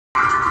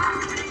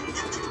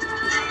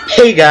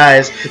Hey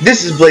guys,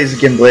 this is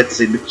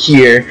BlazikenBlitz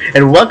here,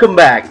 and welcome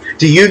back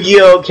to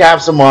Yu-Gi-Oh!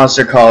 Capsule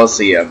Monster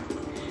Coliseum.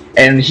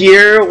 And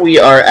here we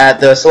are at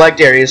the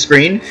select area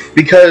screen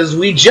because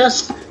we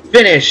just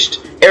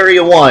finished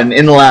Area 1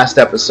 in the last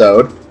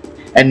episode.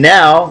 And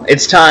now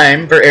it's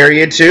time for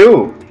Area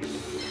 2.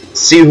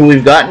 See who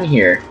we've gotten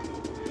here.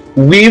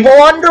 Weevil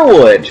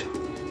Underwood.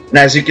 And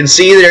as you can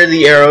see, there are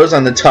the arrows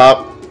on the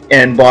top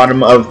and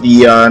bottom of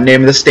the name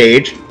of the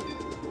stage,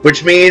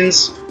 which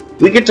means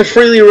we get to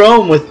freely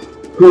roam with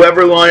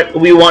whoever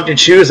we want to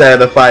choose out of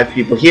the 5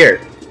 people here.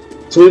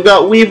 So we've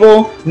got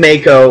Weevil,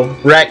 Mako,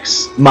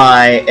 Rex,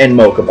 Mai, and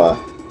Mokuba.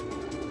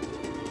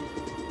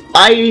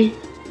 I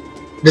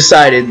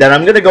decided that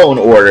I'm going to go in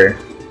order,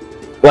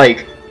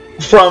 like,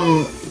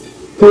 from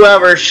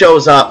whoever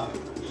shows up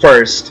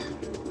first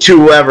to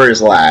whoever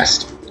is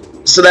last.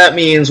 So that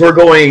means we're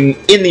going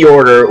in the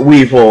order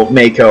Weevil,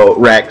 Mako,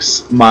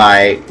 Rex,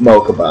 Mai,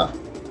 Mokuba.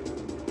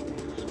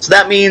 So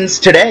that means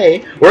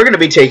today, we're going to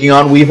be taking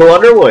on Weevil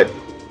Underwood.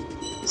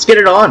 Let's get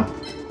it on.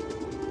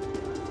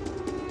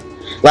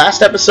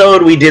 Last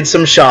episode, we did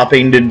some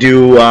shopping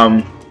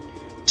to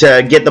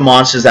get the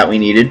monsters that we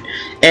needed.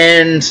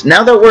 And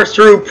now that we're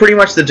through pretty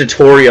much the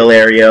tutorial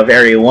area of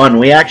Area 1,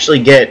 we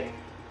actually get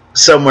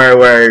somewhere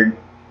where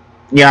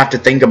you have to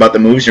think about the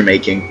moves you're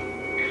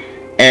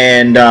making.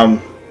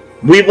 And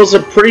Weevil's a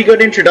pretty good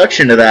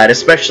introduction to that,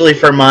 especially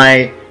for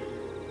my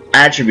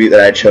attribute that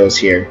I chose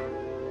here.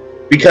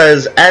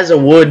 Because as a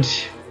wood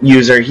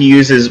user, he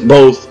uses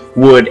both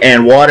wood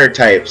and water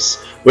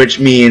types, which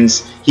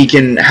means he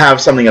can have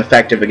something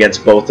effective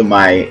against both of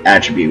my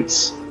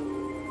attributes.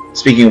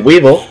 Speaking of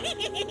Weevil...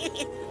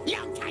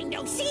 Long time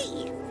no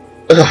see.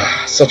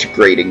 Ugh, such a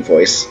grating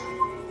voice.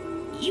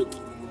 If you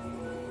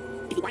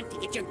want to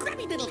get your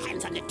grubby little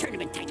hands on the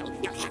tournament title,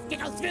 you'll have to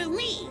go through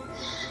me.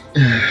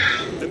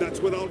 And that's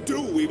what I'll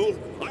do, Weevil.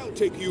 I'll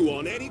take you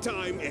on any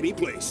time, any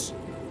place.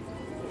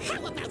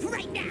 How about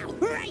right now,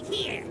 right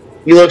here?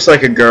 He looks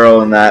like a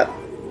girl in that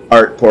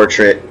art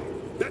portrait.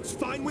 That's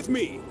fine with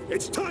me.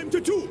 It's time to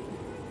duel.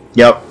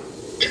 Yep.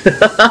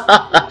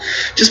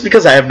 Just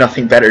because I have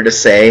nothing better to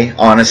say,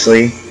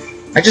 honestly.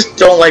 I just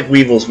don't like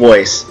Weevil's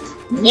voice.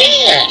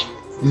 Yeah.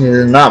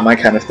 Not my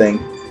kind of thing.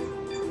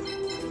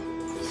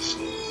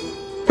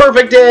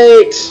 Perfect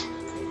date!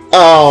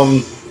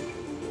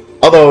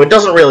 Although it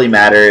doesn't really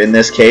matter in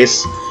this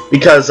case,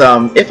 because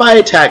if I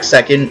attack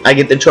second, I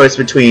get the choice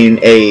between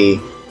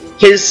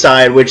his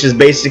side, which is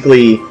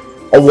basically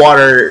a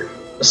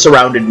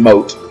water-surrounded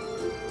moat,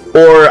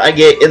 or I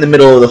get in the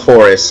middle of the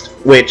forest,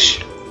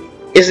 which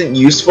isn't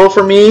useful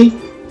for me,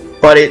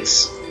 but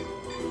it's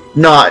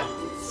not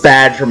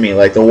bad for me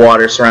like the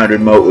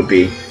water-surrounded moat would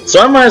be. So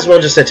I might as well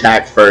just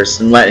attack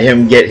first and let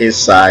him get his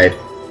side.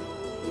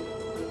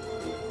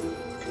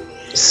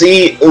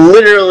 See,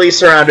 literally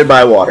surrounded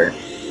by water.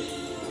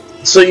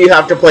 So you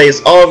have to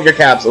place all of your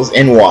capsules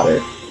in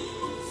water.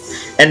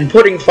 And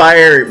putting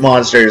fire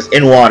monsters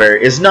in water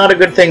is not a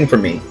good thing for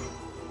me.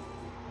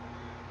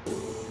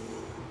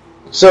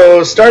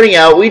 So, starting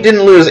out, we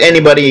didn't lose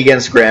anybody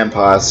against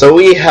Grandpa, so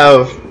we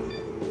have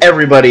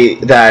everybody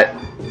that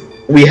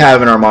we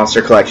have in our monster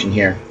collection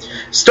here.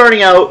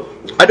 Starting out,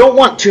 I don't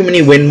want too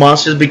many wind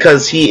monsters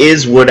because he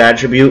is wood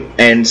attribute,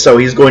 and so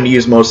he's going to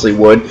use mostly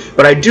wood,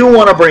 but I do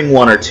want to bring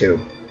 1 or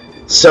 2.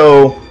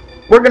 So,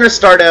 we're going to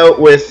start out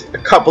with a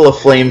couple of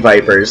flame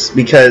vipers,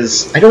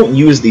 because I don't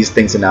use these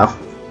things enough.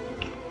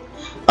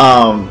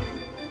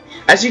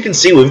 As you can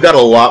see, we've got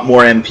a lot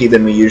more MP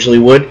than we usually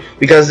would,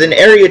 because in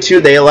Area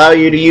 2 they allow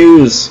you to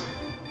use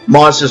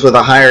monsters with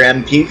a higher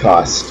MP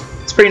cost.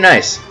 It's pretty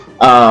nice.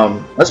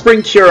 Let's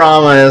bring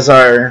Kurama as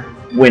our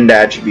wind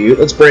attribute.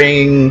 Let's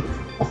bring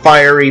a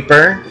Fire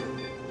Reaper.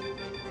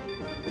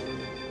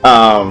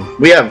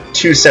 We have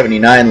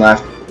 279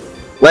 left.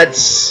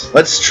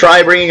 Let's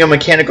try bringing a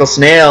Mechanical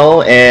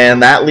Snail,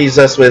 and that leaves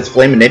us with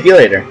Flame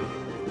Manipulator.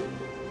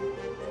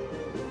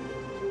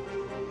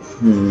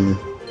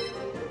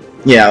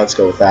 Yeah, let's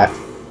go with that.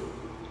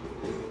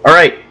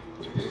 Alright,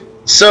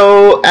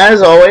 so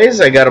as always,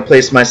 I gotta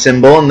place my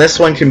symbol, and this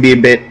one can be a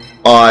bit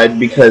odd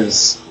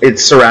because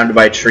it's surrounded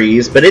by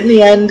trees, but in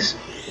the end,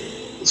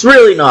 it's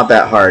really not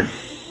that hard.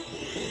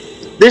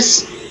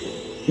 This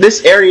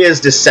area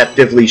is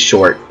deceptively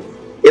short.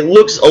 It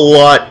looks a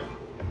lot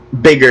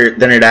bigger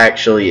than it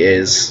actually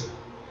is.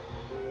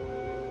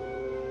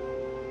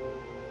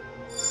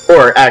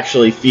 Or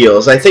actually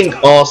feels. I think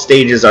all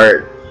stages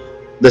are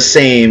the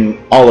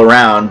same all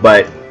around,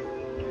 but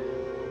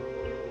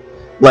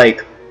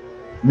like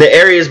the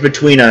areas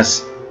between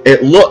us,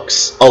 it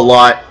looks a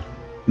lot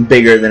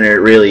bigger than it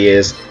really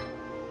is.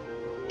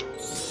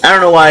 I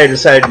don't know why I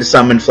decided to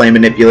summon Flame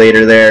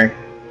Manipulator there.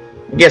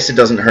 I guess it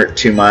doesn't hurt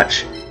too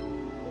much.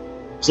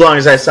 As long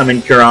as I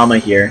summon Kurama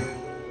here,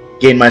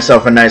 gain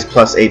myself a nice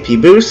plus AP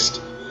boost,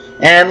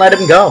 and let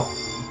him go.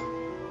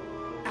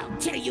 I'll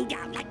tear you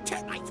down like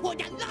termites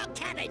would a log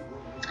cabin.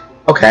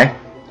 Okay.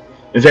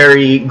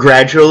 Very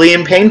gradually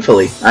and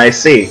painfully, I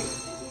see.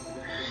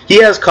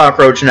 He has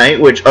Cockroach Knight,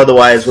 which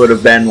otherwise would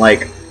have been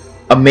like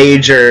a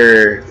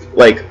major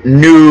like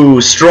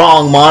new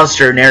strong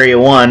monster in Area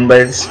 1,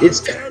 but it's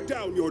Tear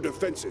down your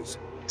defenses.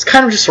 it's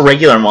kind of just a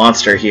regular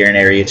monster here in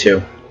Area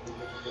 2.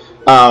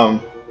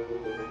 And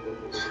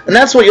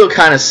that's what you'll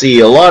kind of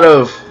see. A lot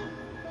of...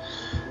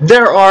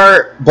 There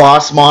are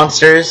boss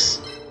monsters,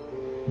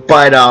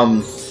 but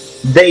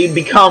they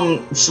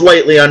become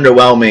slightly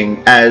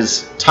underwhelming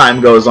as time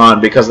goes on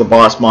because the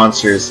boss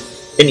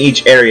monsters in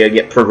each area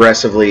get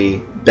progressively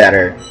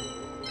better.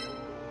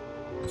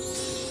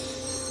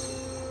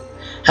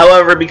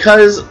 However,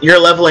 because you're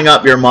leveling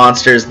up your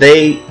monsters,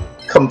 they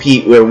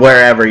compete with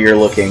wherever you're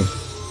looking.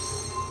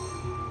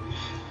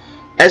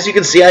 As you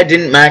can see, I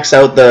didn't max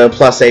out the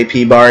plus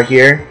AP bar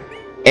here,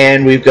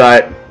 and we've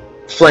got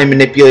Flame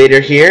Manipulator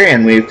here,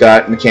 and we've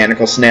got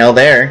Mechanical Snail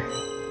there,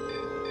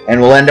 and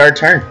we'll end our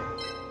turn.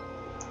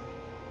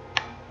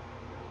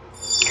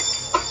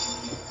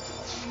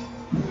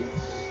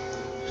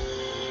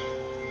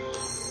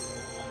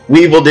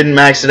 Weevil didn't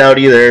max it out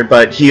either,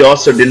 but he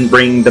also didn't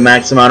bring the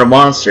max amount of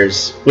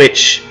monsters,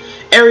 which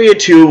Area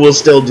 2 will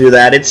still do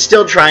that. It's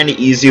still trying to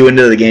ease you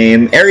into the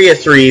game. Area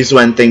 3 is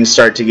when things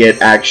start to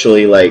get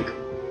actually, like,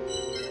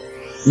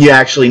 you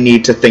actually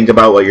need to think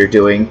about what you're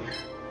doing.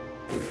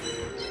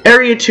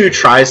 Area 2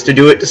 tries to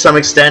do it to some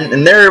extent,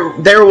 and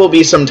there will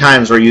be some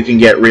times where you can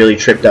get really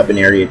tripped up in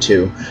Area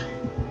 2.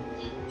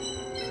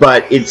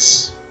 But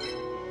it's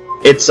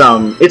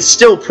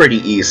still pretty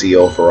easy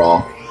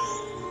overall.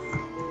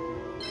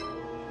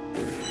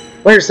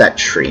 Where's that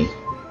tree?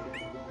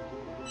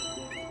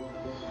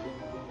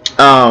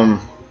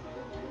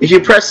 If you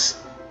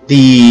press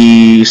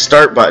the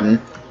start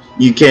button,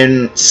 you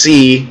can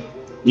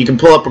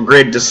pull up a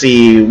grid to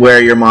see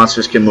where your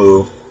monsters can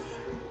move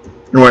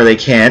and where they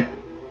can't.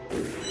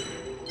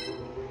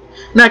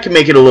 And that can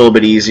make it a little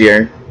bit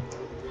easier.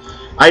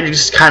 I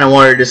just kind of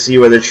wanted to see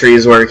where the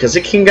trees were, because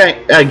it can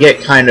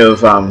get kind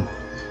of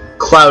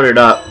clouded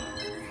up.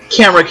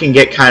 Camera can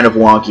get kind of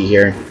wonky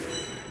here.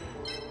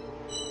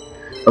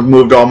 I've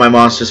moved all my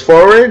monsters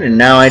forward, and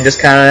now I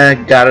just kind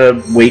of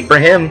gotta wait for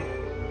him.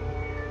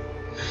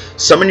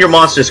 Summon your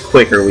monsters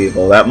quicker,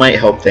 Weevil. That might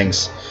help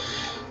things.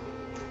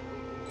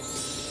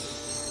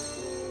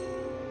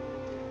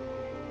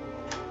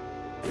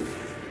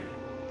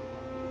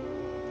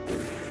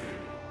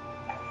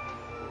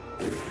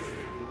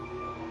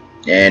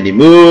 And he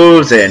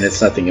moves, and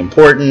it's nothing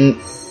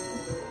important.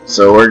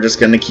 So we're just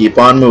gonna keep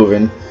on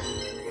moving.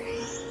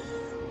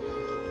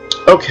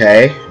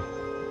 Okay.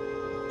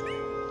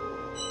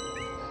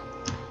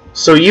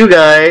 So you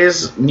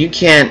guys, you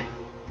can't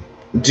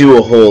do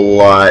a whole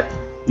lot.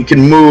 You can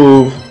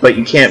move, but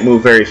you can't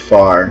move very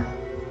far.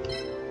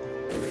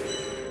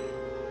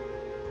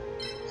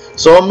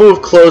 So I'll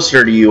move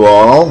closer to you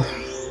all.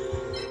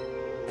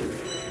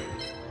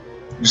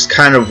 Just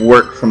kind of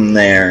work from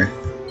there.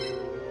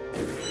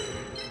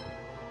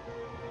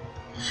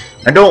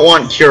 I don't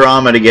want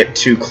Kurama to get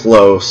too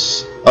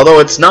close. Although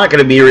it's not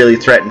going to be really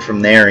threatened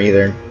from there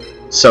either.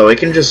 So it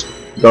can just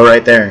go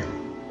right there.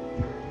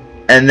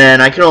 And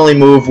then I can only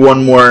move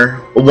one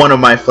of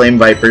my Flame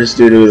Vipers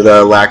due to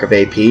the lack of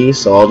AP,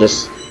 so I'll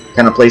just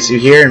kind of place you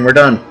here and we're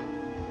done.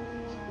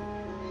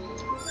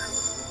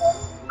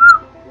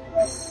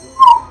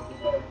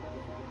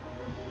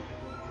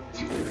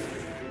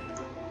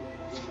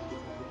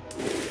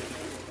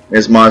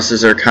 His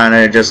monsters are kind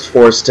of just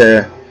forced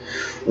to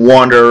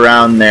wander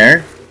around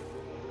there.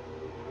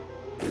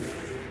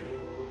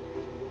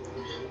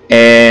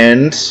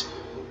 And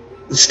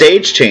the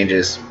stage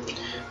changes.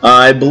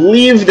 I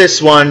believe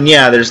this one,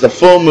 yeah, there's the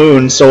full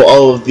moon, so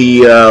all of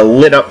the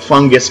lit up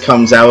fungus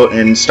comes out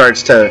and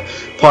starts to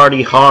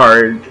party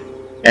hard,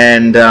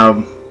 and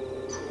I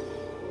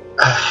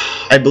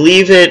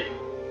believe it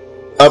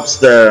ups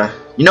the...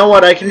 You know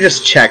what, I can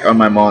just check on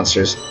my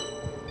monsters.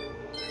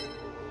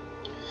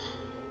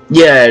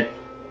 Yeah, it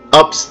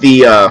ups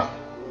the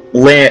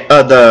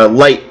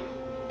light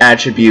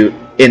attribute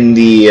in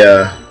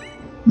the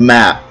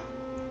map.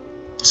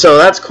 So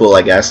that's cool,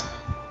 I guess.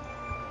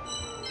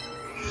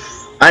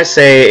 I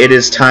say it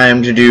is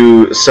time to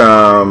do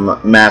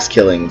some mass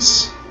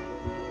killings.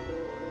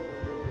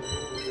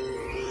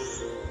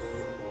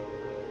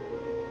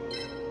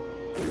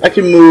 I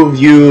can move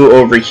you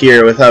over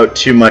here without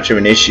too much of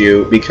an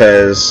issue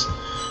because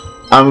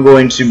I'm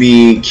going to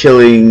be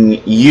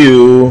killing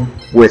you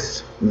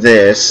with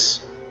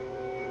this.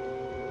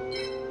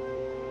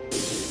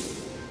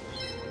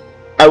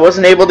 I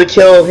wasn't able to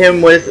kill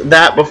him with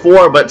that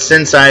before, but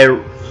since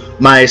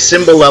my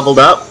symbol leveled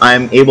up,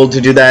 I'm able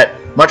to do that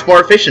much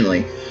more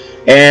efficiently.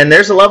 And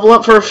there's a level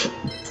up for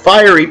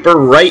Fire Reaper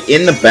right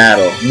in the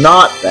battle.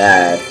 Not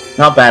bad.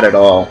 Not bad at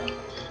all.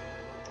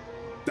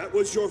 That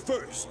was your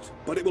first,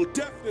 but it will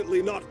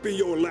definitely not be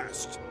your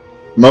last.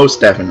 Most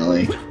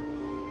definitely.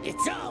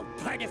 It's all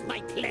part of my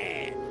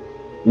plan.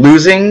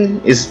 Losing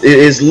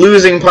is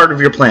losing part of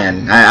your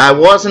plan. I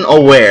wasn't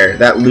aware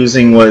that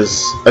losing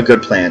was a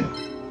good plan.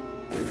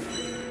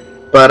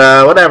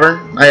 But whatever.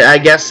 I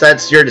guess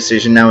that's your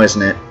decision now,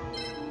 isn't it?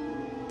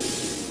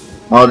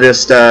 I'll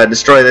just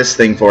destroy this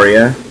thing for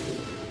you.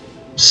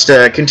 Just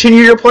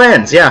continue your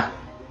plans, yeah.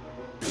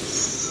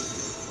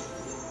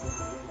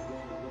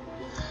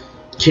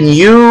 Can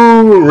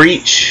you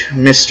reach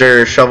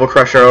Mr. Shovel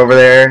Crusher over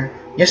there?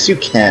 Yes, you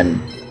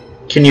can.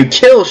 Can you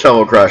kill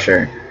Shovel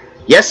Crusher?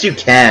 Yes, you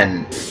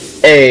can.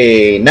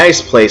 Hey, nice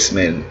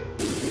placement.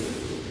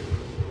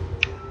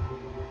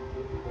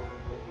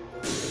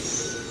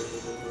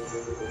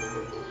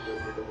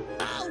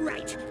 All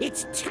right,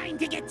 it's time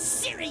to get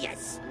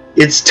serious.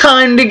 It's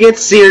time to get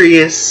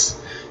serious.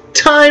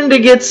 Time to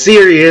get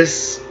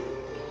serious.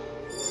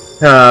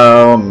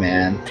 Oh,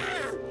 man.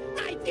 Ah,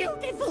 my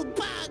beautiful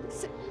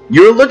bugs.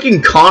 You were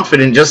looking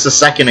confident just a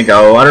second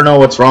ago. I don't know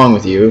what's wrong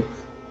with you.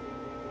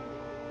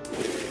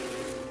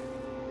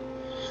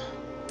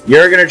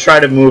 You're gonna try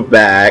to move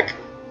back.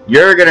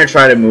 You're gonna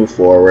try to move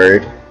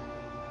forward.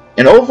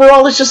 And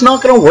overall, it's just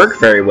not gonna work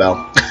very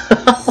well.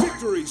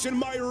 Victory's in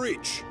my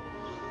reach.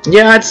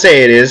 Yeah, I'd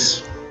say it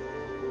is.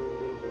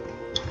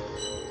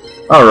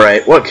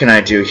 Alright, what can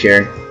I do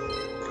here?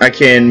 I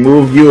can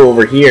move you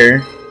over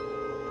here.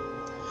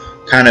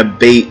 Kind of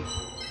bait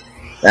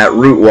that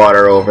root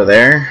water over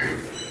there.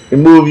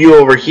 And move you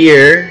over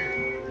here.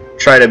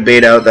 Try to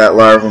bait out that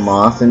larva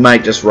moth. It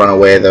might just run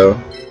away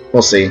though.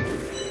 We'll see.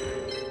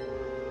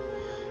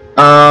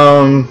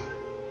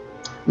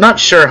 Not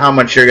sure how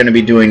much you're going to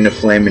be doing to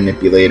Flame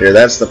Manipulator.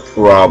 That's the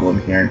problem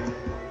here.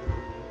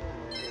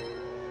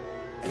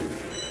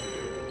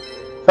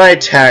 If I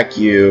attack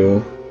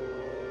you,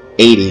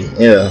 80.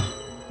 Ew.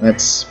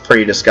 That's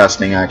pretty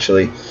disgusting,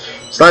 actually.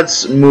 So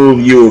let's move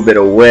you a bit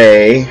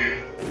away.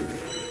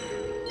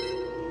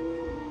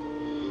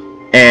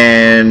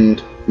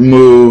 And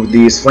move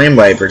these Flame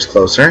Vipers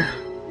closer.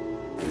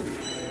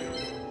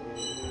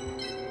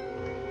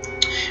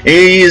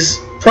 He's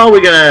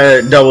probably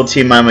gonna double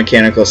team my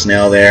Mechanical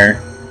Snail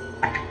there.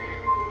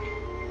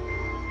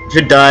 If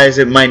it dies,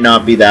 it might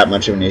not be that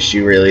much of an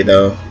issue, really,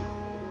 though.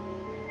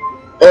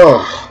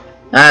 Ugh,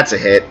 that's a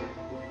hit.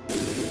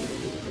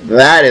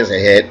 That is a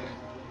hit.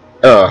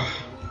 Ugh.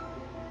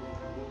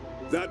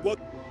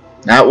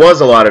 That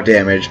was a lot of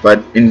damage,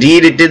 but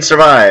indeed it did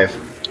survive.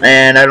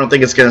 And I don't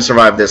think it's gonna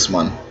survive this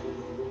one.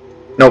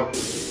 Nope.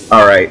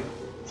 Alright.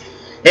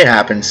 It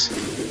happens.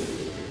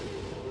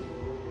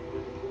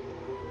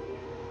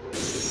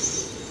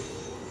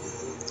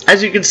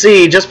 As you can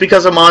see, just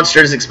because a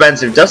monster is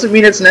expensive doesn't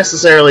mean it's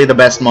necessarily the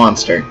best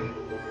monster.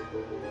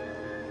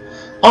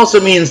 Also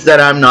means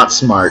that I'm not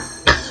smart.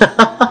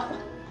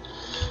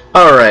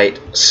 Alright,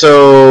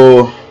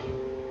 so...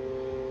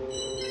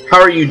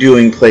 how are you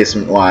doing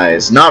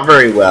placement-wise? Not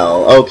very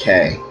well.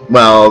 Okay.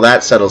 Well,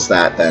 that settles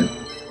that then.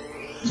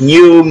 Can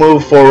you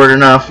move forward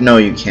enough? No,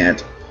 you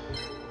can't.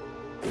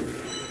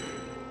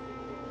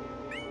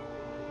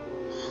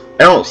 I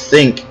don't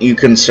think you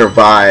can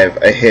survive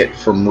a hit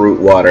from root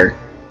water.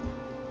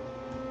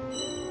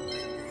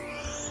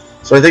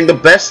 So I think the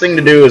best thing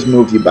to do is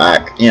move you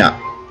back. Yeah.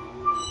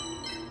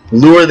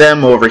 Lure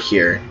them over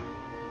here.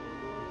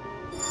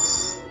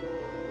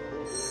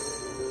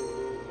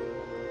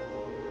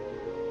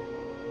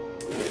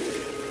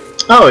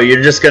 Oh,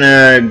 you're just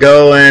gonna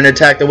go and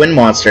attack the wind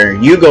monster.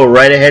 You go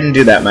right ahead and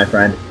do that, my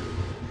friend.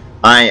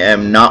 I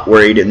am not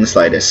worried in the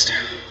slightest.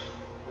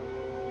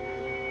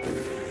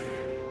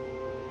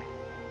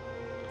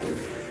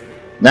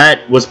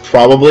 That was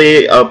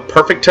probably a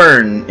perfect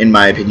turn, in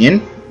my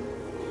opinion.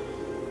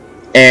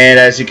 And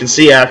as you can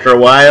see, after a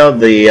while,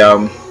 the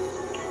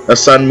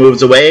sun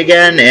moves away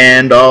again,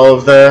 and all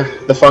of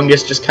the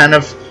fungus just kind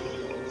of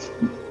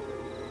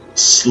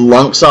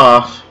slunks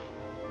off.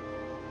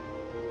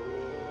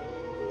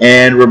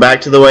 And we're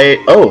back to the way...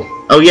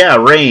 Oh yeah,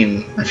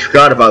 rain. I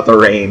forgot about the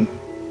rain.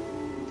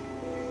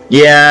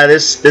 Yeah,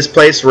 this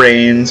place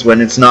rains when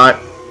it's not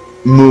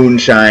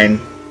moonshine.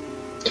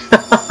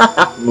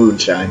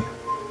 Moonshine.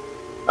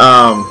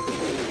 Oh,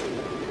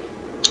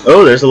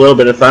 there's a little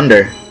bit of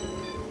thunder.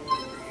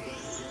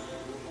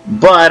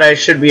 But I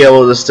should be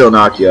able to still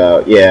knock you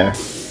out, yeah.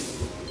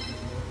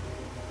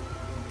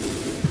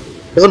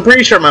 Because I'm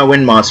pretty sure my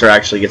wind monster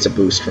actually gets a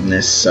boost from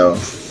this, so...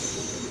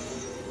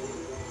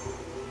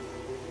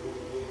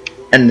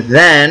 And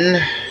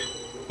then,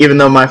 even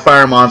though my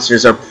fire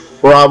monsters are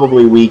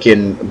probably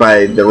weakened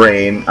by the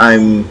rain,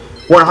 I'm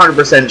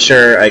 100%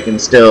 sure I can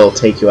still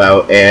take you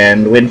out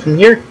and win from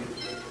here.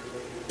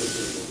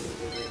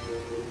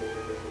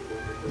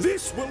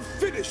 This will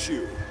finish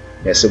you.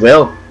 Yes, it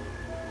will.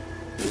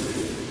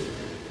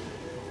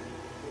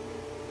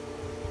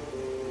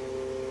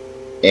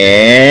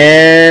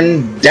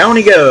 And down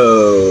he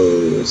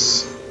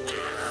goes.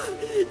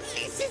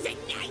 This is a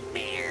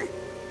nightmare.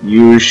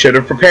 You should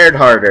have prepared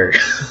harder.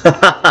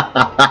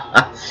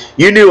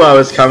 You knew I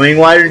was coming.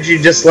 Why didn't you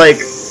just, like,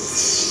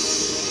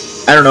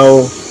 I don't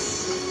know,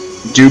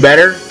 do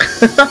better?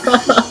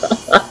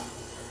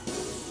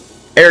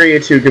 Area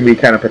 2 can be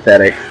kind of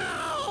pathetic.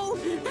 Oh,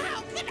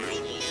 how could I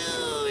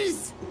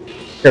lose?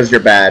 Because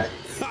you're bad.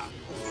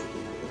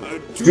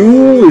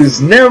 Duel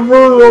is never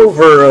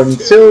over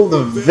until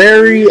the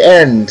very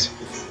end.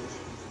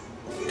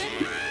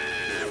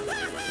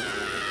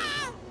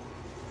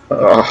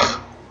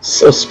 Ugh,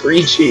 so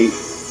screechy.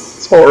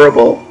 It's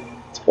horrible.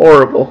 It's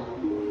horrible.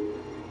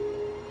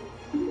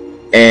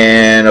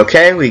 And And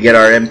okay, we get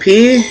our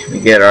MP, we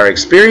get our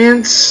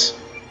experience.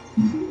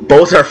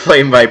 Both our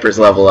Flame Vipers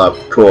level up.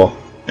 Cool.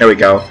 There we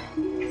go.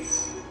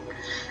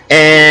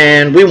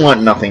 And we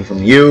want nothing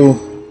from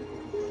you.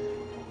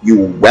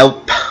 You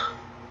whelp.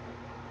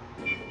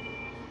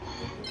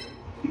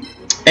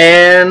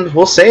 And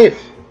we'll save.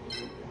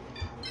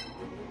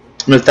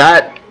 With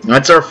that,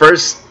 that's our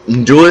first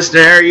duelist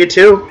in Area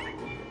 2.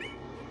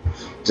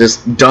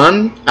 Just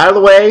done, out of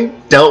the way,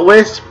 dealt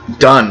with,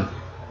 done.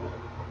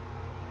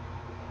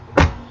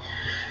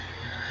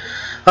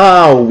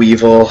 Oh,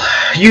 Weevil,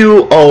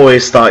 you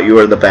always thought you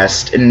were the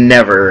best and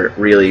never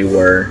really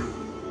were.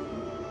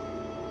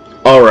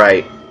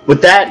 Alright,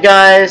 with that,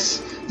 guys,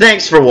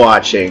 thanks for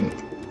watching.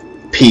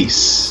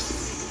 Peace.